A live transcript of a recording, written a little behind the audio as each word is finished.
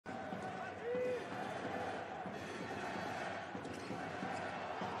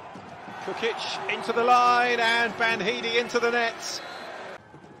Kukic into the line and Banhidi into the nets.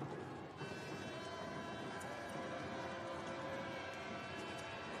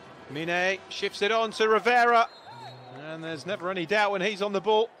 Menés shifts it on to Rivera, and there's never any doubt when he's on the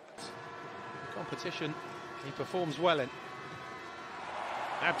ball. Competition he performs well in.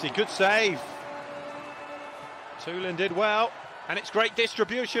 Abdi, good save. Toulon did well, and it's great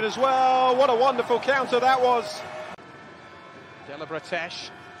distribution as well. What a wonderful counter that was. Delabratesh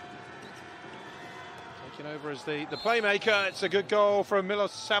taking over as the playmaker. It's a good goal from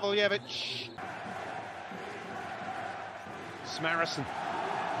Milos Saveljevic. Smarrison.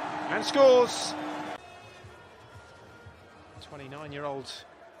 And scores. 29-year-old.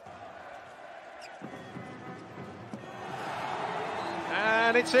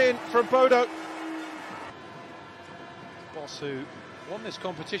 And it's in from Bodo. Boss, who won this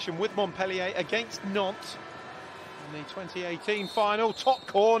competition with Montpellier against Nantes in the 2018 final. Top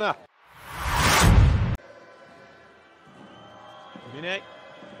corner. Menés.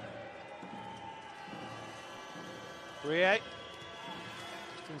 Rie.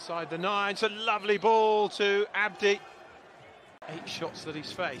 Inside the 9, it's a lovely ball to Abdi. 8 shots that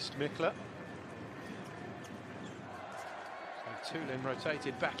he's faced, Mikla. So Toulon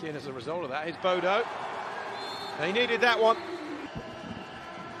rotated back in as a result of that. Here's Bodo. They needed that one.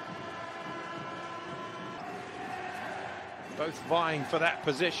 Both vying for that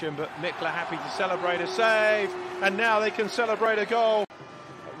position, but Mikla happy to celebrate a save. And now they can celebrate a goal.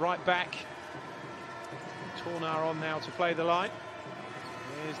 Right back. Tourne on now to play the line.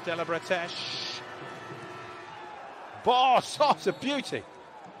 Here's Delabratesh. Boss, oh, it's a beauty.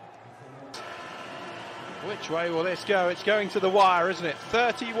 Which way will this go? It's going to the wire, isn't it?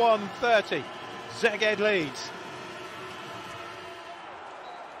 31-30. Szeged leads.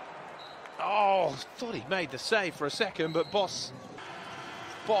 Oh, thought he'd made the save for a second, but Boss.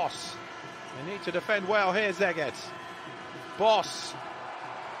 They need to defend well here, Szeged. Boss.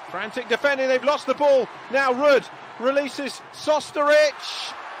 Frantic defending, they've lost the ball. Now Rud releases Sosteric.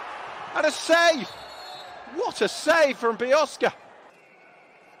 And a save. What a save from Bioska.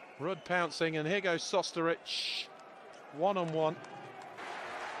 Rud pouncing, and here goes Sosteric. 1-on-1.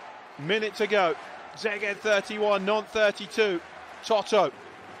 Minute to go. Szeged 31, Nantes 32. Toto.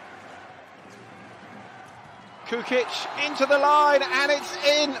 Kukic into the line, and it's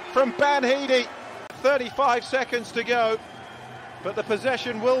in from Banhidi. 35 seconds to go, but the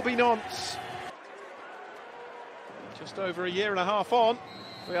possession will be Nantes. Just over a year and a half on,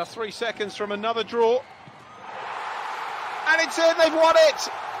 we are 3 seconds from another draw. And it's in, they've won it!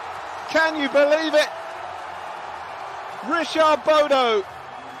 Can you believe it? Richard Bodo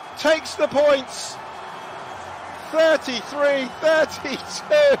takes the points.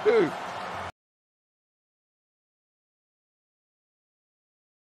 33-32.